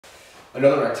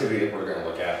Another activity that we're going to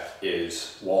look at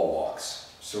is wall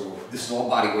walks. So this is all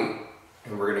body weight,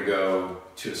 and we're going to go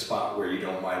to a spot where you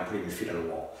don't mind putting your feet on the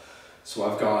wall. So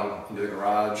I've gone into the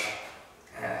garage.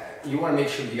 You want to make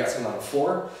sure that you got something on the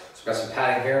floor. So I've got some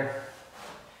padding here,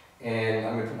 and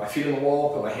I'm going to put my feet on the wall,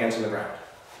 put my hands on the ground.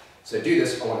 So to do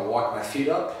this, I want to walk my feet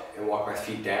up and walk my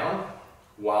feet down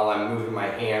while I'm moving my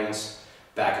hands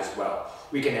back as well.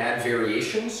 We can add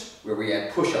variations where we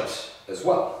add push-ups as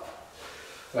well.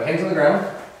 So hands on the ground,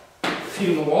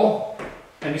 feet on the wall,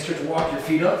 and you start to walk your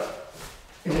feet up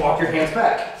and walk your hands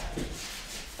back.